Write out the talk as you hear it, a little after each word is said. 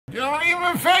You don't even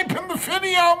vape in the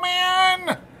video,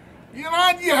 man! You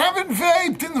haven't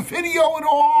vaped in the video at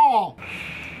all!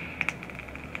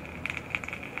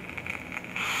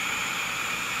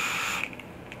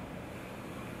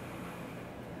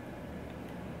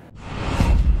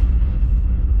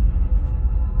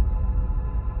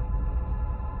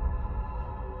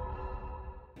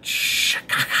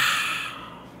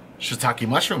 Shiitake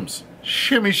mushrooms.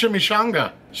 Shimmy, shimmy,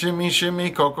 shanga. Shimmy,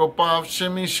 shimmy, cocoa puff.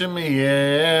 Shimmy, shimmy,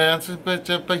 yeah. Hey,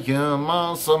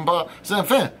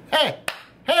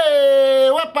 hey,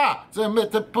 wepa.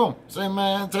 Zimita pum.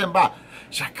 Zimba.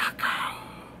 Shakaka.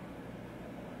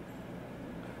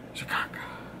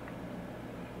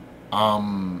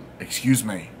 Shakaka. Excuse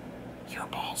me. Your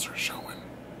balls are showing.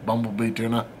 Bumblebee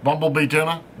tuna. Bumblebee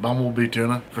tuna. Bumblebee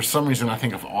tuna. For some reason, I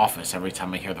think of Office every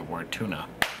time I hear the word tuna.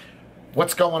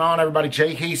 What's going on, everybody?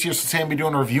 Jay Hayes here. So today I'm be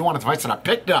doing a review on a device that I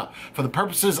picked up for the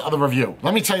purposes of the review.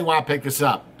 Let me tell you why I picked this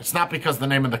up. It's not because of the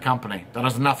name of the company. That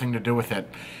has nothing to do with it.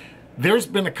 There's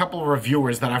been a couple of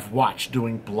reviewers that I've watched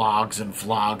doing blogs and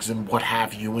vlogs and what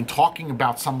have you, and talking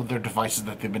about some of their devices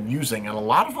that they've been using, and a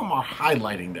lot of them are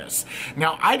highlighting this.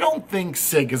 Now, I don't think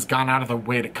Sig has gone out of their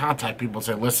way to contact people and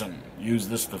say, listen, use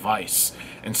this device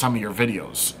in some of your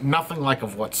videos. Nothing like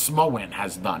of what Smowin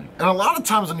has done. And a lot of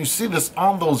times when you see this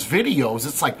on those videos,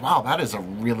 it's like, wow, that is a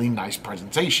really nice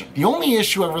presentation. The only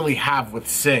issue I really have with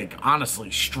Sig,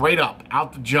 honestly, straight up,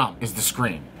 out the jump, is the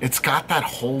screen. It's got that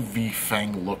whole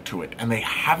V-Fang look to it, and they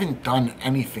haven't done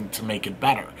anything to make it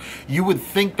better. You would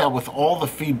think that with all the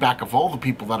feedback of all the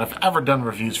people that have ever done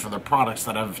reviews for their products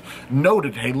that have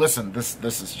noted, hey, listen, this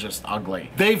is just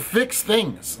ugly. They've fixed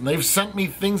things, and they've sent me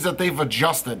things that they've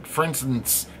adjusted. For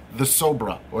instance, the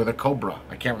Sobra, or the Cobra.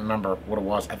 I can't remember what it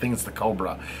was. I think it's the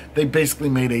Cobra. They basically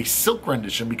made a silk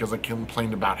rendition because I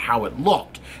complained about how it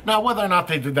looked. Now, whether or not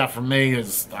they did that for me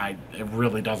it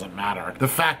really doesn't matter. The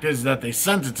fact is that they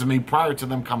sent it to me prior to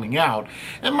them coming out.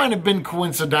 It might have been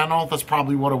coincidental. That's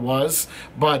probably what it was.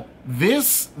 But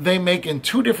this, they make in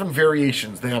two different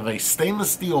variations. They have a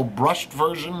stainless steel brushed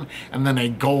version and then a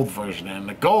gold version. And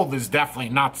the gold is definitely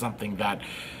not something that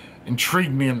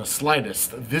intrigued me in the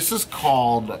slightest. This is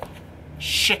called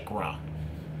Shikra.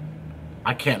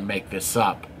 I can't make this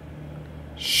up.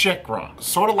 Shikra.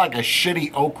 Sort of like a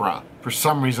shitty okra. For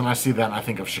some reason I see that and I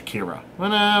think of Shakira.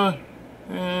 Whenever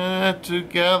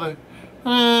together.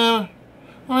 Well,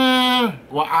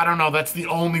 I don't know. That's the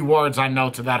only words I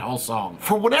know to that whole song.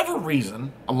 For whatever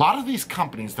reason, a lot of these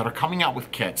companies that are coming out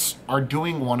with kits are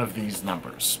doing one of these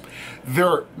numbers.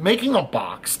 They're making a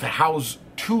box to house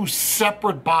two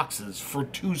separate boxes for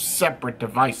two separate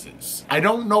devices. I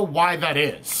don't know why that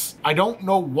is. I don't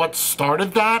know what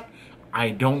started that.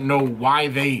 I don't know why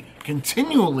they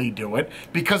continually do it,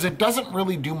 because it doesn't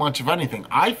really do much of anything.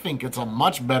 I think it's a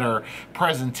much better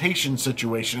presentation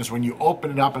situation is when you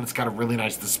open it up and it's got a really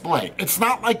nice display. It's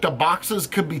not like the boxes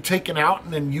could be taken out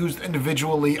and then used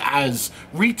individually as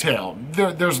retail.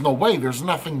 There's no way. There's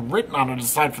nothing written on it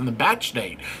aside from the batch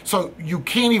date. So you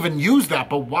can't even use that,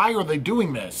 but why are they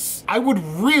doing this? I would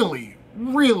really,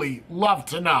 really love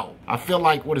to know. I feel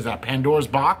like, what is that, Pandora's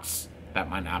box? That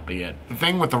might not be it. The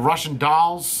thing with the Russian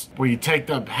dolls, where you take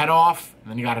the head off,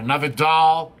 and then you got another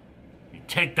doll, you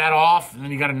take that off, and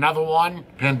then you got another one.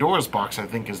 Pandora's box, I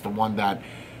think, is the one that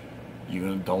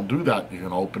you don't do that. You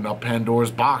can open up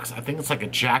Pandora's box. I think it's like a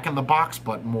Jack in the Box,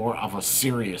 but more of a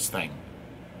serious thing.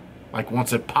 Like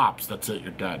once it pops, that's it,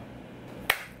 you're dead.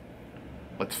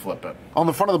 Let's flip it. On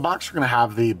the front of the box, you're going to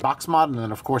have the box mod and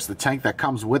then, of course, the tank that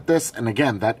comes with this. And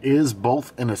again, that is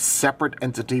both in a separate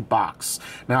entity box.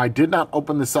 Now, I did not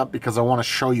open this up because I want to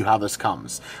show you how this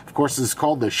comes. Of course, this is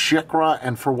called the Shikra,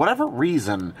 and for whatever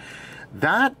reason,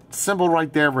 that symbol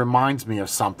right there reminds me of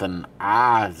something.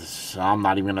 I'm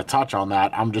not even going to touch on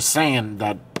that. I'm just saying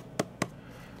that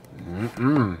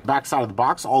back side of the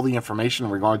box, all the information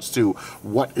in regards to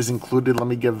what is included. Let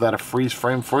me give that a freeze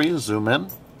frame for you. Zoom in.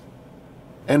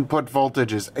 Input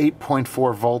voltage is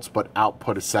 8.4 volts, but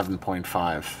output is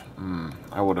 7.5.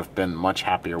 I would have been much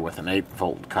happier with an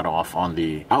 8-volt cutoff on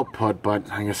the output,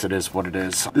 but I guess it is what it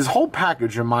is. This whole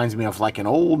package reminds me of like an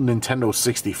old Nintendo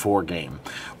 64 game.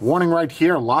 Warning right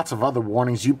here, lots of other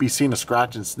warnings. UPC and a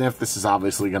scratch and sniff. This is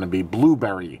obviously going to be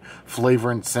blueberry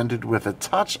flavor and scented with a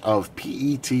touch of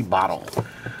PET bottle.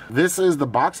 This is the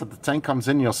box that the tank comes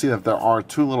in. You'll see that there are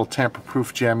two little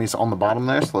tamper-proof jammies on the bottom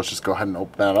there. So let's just go ahead and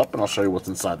open that up and I'll show you what's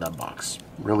inside that box.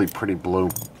 Really pretty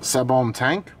blue. Sub-ohm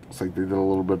tank. Looks like they did a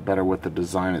little bit better with the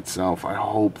design itself. I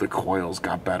hope the coils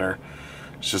got better.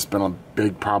 It's just been a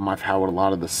big problem I've had with a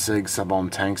lot of the Sig sub-ohm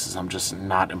tanks is I'm just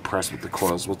not impressed with the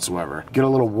coils whatsoever. Get a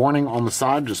little warning on the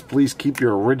side, just please keep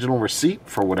your original receipt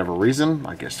for whatever reason,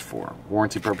 I guess for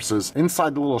warranty purposes.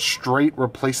 Inside the little straight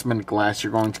replacement glass,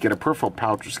 you're going to get a peripheral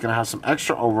pouch, which is going to have some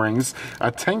extra O-rings, a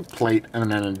tank plate,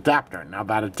 and an adapter. Now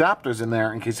that adapter's in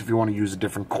there in case if you want to use a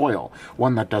different coil,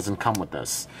 one that doesn't come with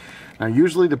this. Now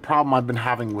usually the problem I've been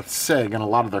having with Sig and a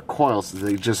lot of their coils is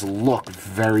they just look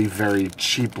very, very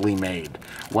cheaply made.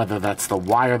 Whether that's the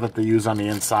wire that they use on the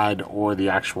inside or the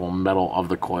actual metal of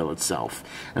the coil itself.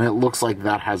 And it looks like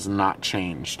that has not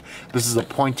changed. This is a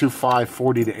 0.25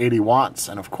 40 to 80 watts,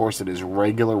 and of course it is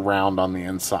regular round on the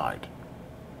inside.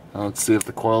 Now let's see if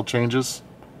the coil changes.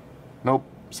 Nope,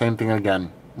 same thing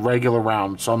again. Regular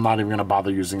round, so I'm not even going to bother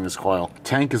using this coil.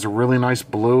 Tank is a really nice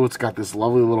blue. It's got this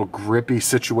lovely little grippy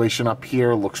situation up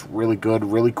here. Looks really good,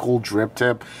 really cool drip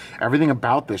tip. Everything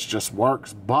about this just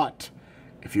works, but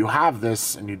if you have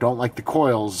this and you don't like the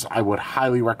coils, I would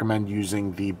highly recommend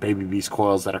using the Baby Beast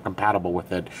coils that are compatible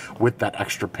with it, with that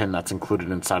extra pin that's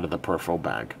included inside of the peripheral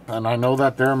bag. And I know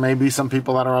that there may be some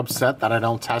people that are upset that I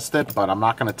don't test it, but I'm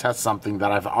not going to test something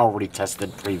that I've already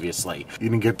tested previously.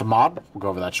 You can get the mod. We'll go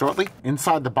over that shortly.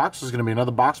 Inside the box, there's going to be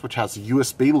another box which has a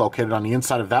USB located on the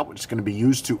inside of that, which is going to be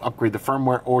used to upgrade the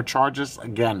firmware or charges.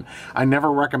 Again, I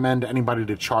never recommend anybody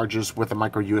to charge this with a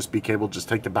micro USB cable. Just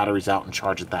take the batteries out and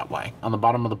charge it that way. On the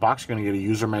bottom of the box, you're going to get a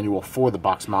user manual for the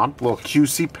box mod, a little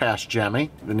QC pass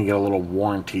jammy, then you get a little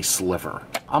warranty sliver.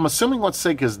 I'm assuming what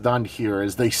Sig has done here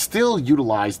is they still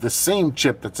utilize the same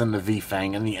chip that's in the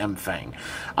V-Fang and the M-Fang.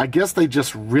 I guess they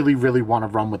just really, really want to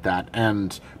run with that,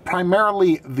 and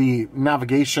primarily the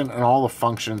navigation and all the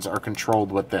functions are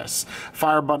controlled with this.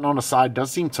 Fire button on the side does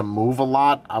seem to move a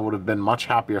lot. I would have been much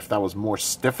happier if that was more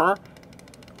stiffer.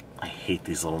 I hate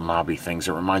these little knobby things.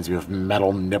 It reminds me of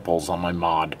metal nipples on my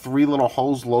mod. 3 little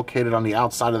holes located on the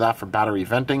outside of that for battery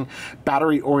venting.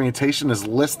 Battery orientation is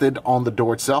listed on the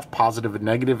door itself, positive and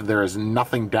negative. There is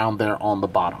nothing down there on the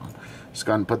bottom. Just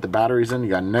go ahead and put the batteries in. You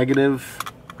got negative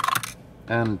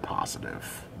and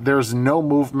positive. There's no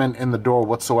movement in the door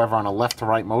whatsoever on a left to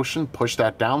right motion. Push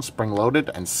that down, spring loaded,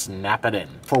 and snap it in.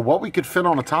 For what we could fit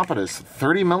on the top of this,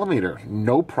 30 millimeter,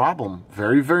 no problem.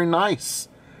 Very, very nice.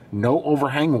 No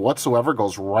overhang whatsoever,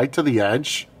 goes right to the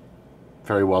edge.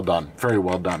 Very well done. Very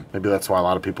well done. Maybe that's why a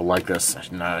lot of people like this.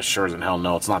 Nah, sure as in hell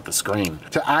no, it's not the screen.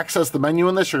 To access the menu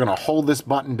in this, you're going to hold this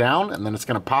button down, and then it's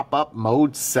going to pop up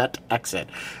mode, set, exit.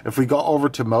 If we go over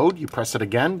to mode, you press it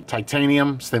again.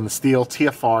 Titanium, stainless steel,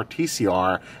 TFR,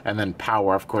 TCR, and then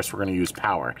power. Of course, we're going to use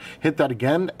power. Hit that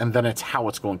again, and then it's how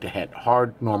it's going to hit.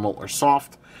 Hard, normal, or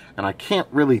soft. And I can't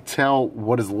really tell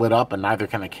what is lit up, and neither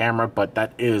can the camera, but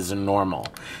that is normal.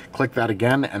 Click that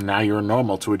again, and now you're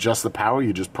normal. To adjust the power,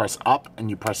 you just press up and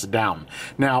you press it down.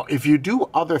 Now, if you do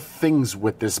other things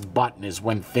with this button is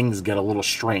when things get a little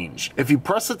strange. If you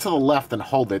press it to the left and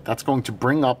hold it, that's going to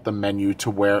bring up the menu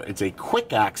to where it's a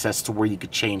quick access to where you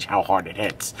could change how hard it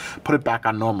hits. Put it back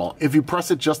on normal. If you press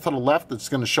it just to the left, it's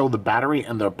going to show the battery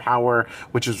and the power,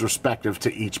 which is respective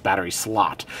to each battery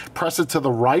slot. Press it to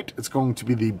the right, it's going to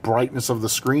be the brightness of the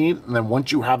screen, and then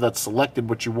once you have that selected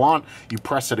what you want, you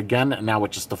press it again, and now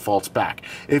it just defaults back.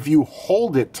 If you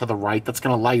hold it to the right, that's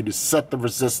going to allow you to set the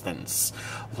resistance.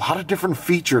 A lot of different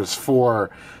features for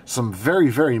some very,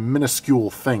 very minuscule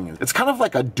things. It's kind of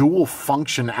like a dual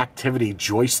function activity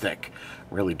joystick.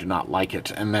 Really do not like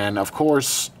it. And then, of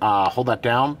course, hold that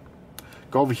down.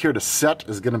 Go over here to set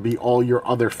is going to be all your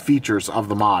other features of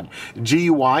the mod.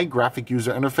 GUI, graphic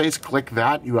user interface, click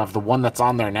that. You have the one that's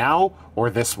on there now or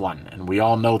this one. And we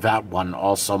all know that one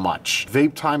all so much.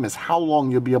 Vape time is how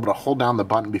long you'll be able to hold down the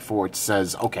button before it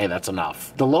says, okay, that's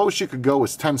enough. The lowest you could go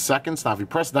is 10 seconds. Now, if you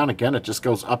press down again, it just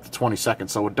goes up to 20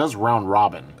 seconds. So it does round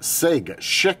robin.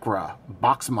 Sigelei Chronus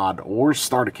box mod or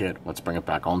starter kit. Let's bring it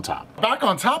back on top. Back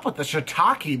on top with the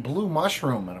shiitake blue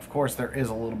mushroom. And of course, there is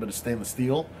a little bit of stainless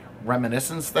steel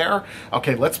reminiscence there.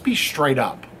 Okay, let's be straight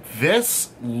up.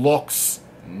 This looks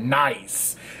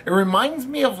nice. It reminds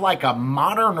me of like a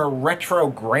modern or retro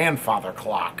grandfather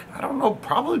clock. I don't know,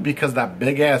 probably because that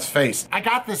big ass face. I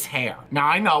got this hair. Now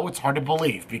I know it's hard to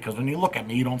believe because when you look at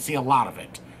me, you don't see a lot of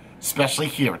it. Especially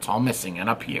here, it's all missing, and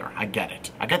up here, I get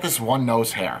it. I got this one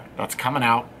nose hair that's coming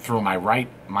out through my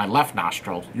left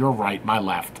nostril. Your right, my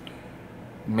left.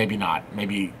 Maybe not,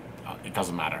 maybe it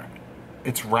doesn't matter.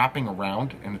 It's wrapping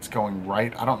around and it's going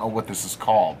right. I don't know what this is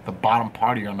called. The bottom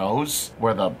part of your nose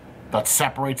where that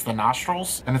separates the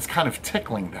nostrils, and it's kind of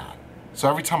tickling that. So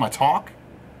every time I talk,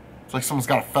 it's like someone's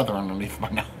got a feather underneath my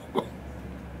nose.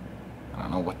 I don't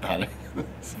know what that is.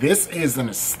 This is an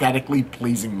aesthetically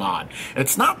pleasing mod.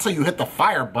 It's not till you hit the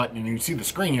fire button and you see the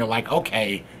screen, you're like,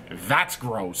 okay, that's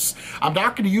gross. I'm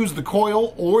not going to use the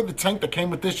coil or the tank that came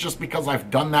with this just because I've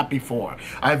done that before.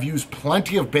 I've used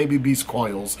plenty of Baby Beast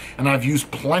coils and I've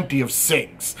used plenty of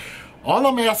SIGs. All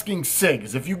I'm asking SIG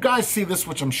is if you guys see this,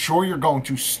 which I'm sure you're going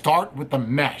to, start with the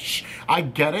mesh. I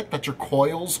get it that your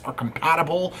coils are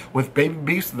compatible with Baby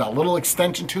Beast, that little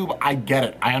extension tube. I get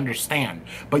it. I understand.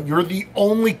 But you're the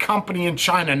only company in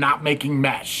China not making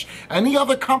mesh. Any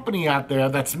other company out there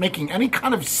that's making any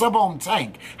kind of sub-ohm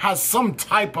tank has some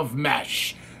type of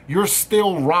mesh. You're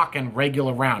still rocking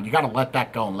regular round. You gotta let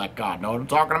that go and let God. Know what I'm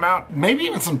talking about? Maybe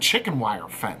even some chicken wire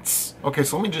fence. Okay,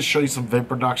 so let me just show you some vape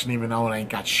production, even though it ain't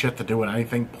got shit to do with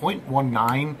anything.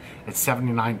 0.19 at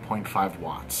 79.5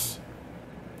 watts.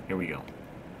 Here we go.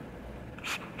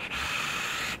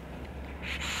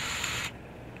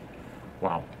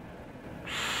 Wow.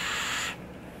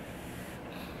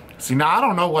 See, now I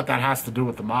don't know what that has to do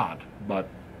with the mod, but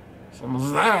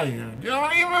someone's there. You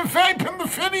don't even vape in the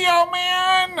video,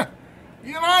 man!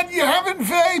 You haven't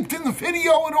vaped in the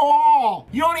video at all!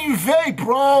 You don't even vape,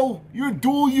 bro! You're a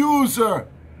dual user!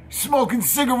 Smoking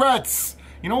cigarettes!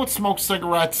 You know what smokes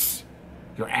cigarettes?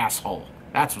 Your asshole.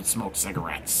 That's what smokes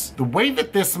cigarettes. The way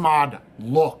that this mod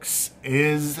looks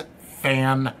is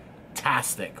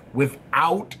fantastic.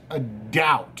 Without a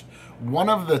doubt. One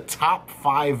of the top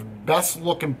 5 best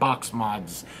looking box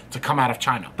mods to come out of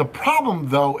China. The problem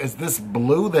though is this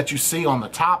blue that you see on the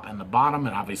top and the bottom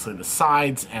and obviously the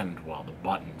sides and, well, the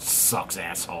button sucks,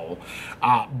 asshole.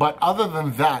 But other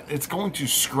than that, it's going to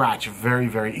scratch very,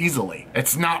 very easily.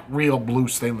 It's not real blue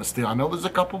stainless steel. I know there's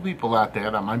a couple people out there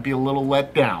that might be a little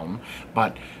let down,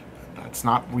 but that's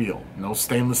not real. No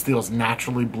stainless steel is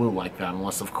naturally blue like that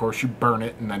unless of course you burn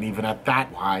it, and then even at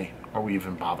that, why are we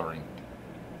even bothering?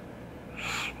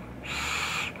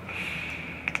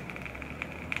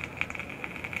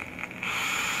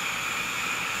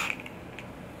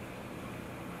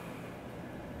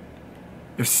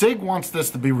 If SIG wants this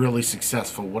to be really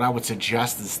successful, what I would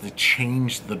suggest is to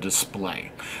change the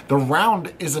display. The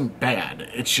round isn't bad,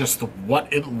 it's just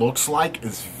what it looks like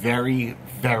is very,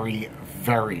 very,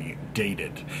 very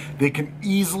dated. They can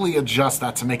easily adjust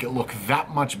that to make it look that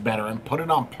much better and put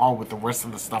it on par with the rest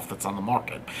of the stuff that's on the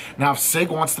market. Now, if SIG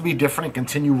wants to be different and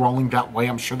continue rolling that way,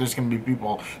 I'm sure there's going to be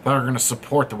people that are going to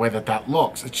support the way that that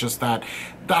looks. It's just that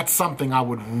that's something I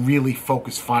would really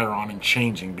focus fire on and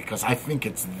changing, because I think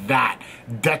it's that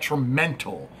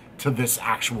detrimental to this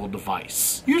actual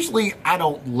device. Usually I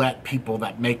don't let people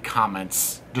that make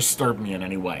comments disturb me in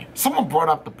any way. Someone brought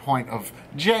up the point of,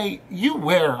 Jay, you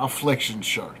wear Affliction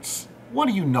shirts. What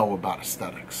do you know about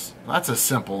aesthetics? That's a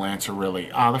simple answer,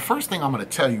 really. The first thing I'm going to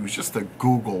tell you is just to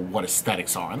Google what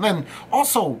aesthetics are. And then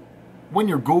also, when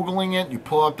you're Googling it, you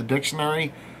pull out the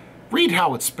dictionary, read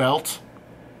how it's spelt,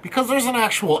 because there's an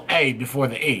actual A before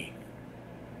the E.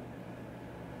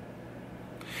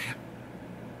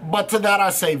 But to that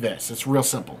I say this, it's real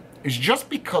simple. It's just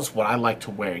because what I like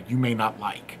to wear you may not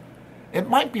like. It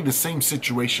might be the same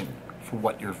situation for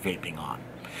what you're vaping on.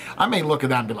 I may look at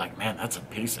that and be like, man, that's a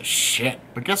piece of shit.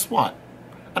 But guess what?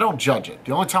 I don't judge it.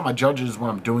 The only time I judge it is when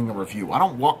I'm doing a review. I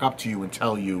don't walk up to you and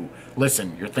tell you,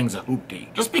 listen, your thing's a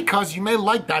hoopty. Just because you may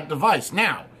like that device.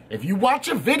 Now, if you watch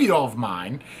a video of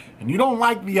mine and you don't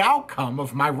like the outcome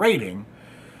of my rating,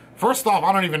 first off,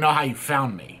 I don't even know how you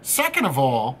found me. Second of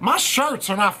all, my shirts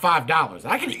are not $5.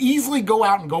 I could easily go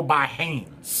out and go buy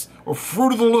Hanes or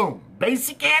Fruit of the Loom.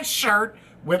 Basic ass shirt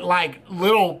with like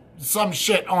little some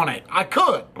shit on it. I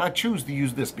could, but I choose to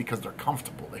use this because they're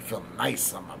comfortable. They feel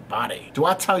nice on my body. Do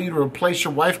I tell you to replace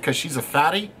your wife because she's a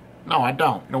fatty? No, I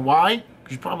don't. You know why?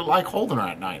 Because you probably like holding her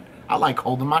at night. I like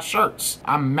holding my shirts.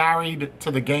 I'm married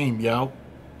to the game, yo.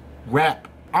 Rep.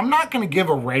 I'm not gonna give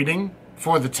a rating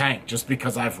for the tank just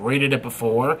because I've rated it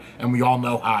before and we all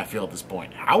know how I feel at this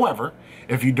point. However,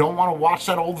 if you don't want to watch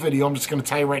that old video, I'm just going to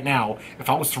tell you right now, if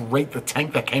I was to rate the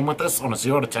tank that came with this on a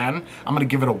 0 to 10, I'm going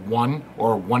to give it a 1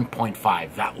 or a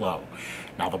 1.5, that low.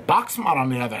 Now the box mod, on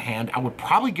the other hand, I would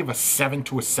probably give a 7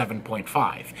 to a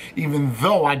 7.5. Even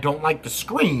though I don't like the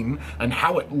screen and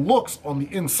how it looks on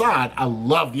the inside, I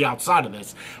love the outside of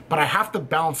this, but I have to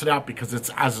balance it out because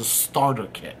it's as a starter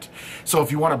kit. So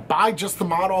if you want to buy just the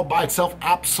mod all by itself,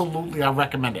 absolutely I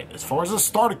recommend it. As far as the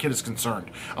starter kit is concerned,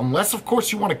 unless of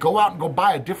course you want to go out and go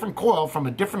buy a different coil from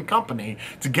a different company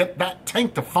to get that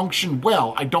tank to function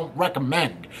well, I don't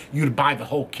recommend you to buy the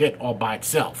whole kit all by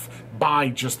itself. buy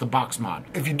just the box mod.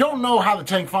 If you don't know how the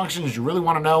tank functions, you really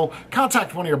want to know,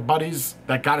 contact one of your buddies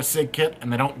that got a Sig kit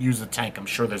and they don't use the tank. I'm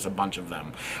sure there's a bunch of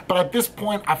them. But at this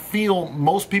point, I feel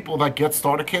most people that get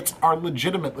starter kits are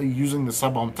legitimately using the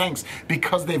sub-ohm tanks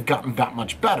because they've gotten that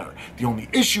much better. The only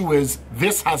issue is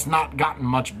this has not gotten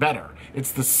much better.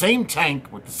 It's the same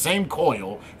tank with the same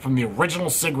coil from the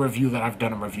original Sig review that I've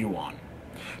done a review on.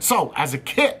 So, as a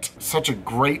kit, such a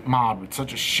great mod with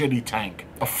such a shitty tank.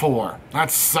 A 4.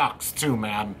 That sucks too,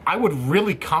 man. I would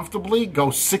really comfortably go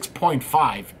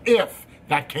 6.5 if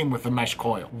that came with a mesh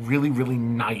coil. Really, really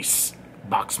nice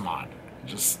box mod.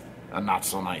 Just a not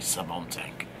so nice sub-ohm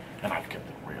tank. And I've kept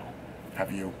it real.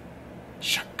 Have you?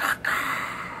 Shakaka.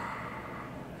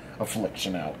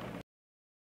 Affliction out.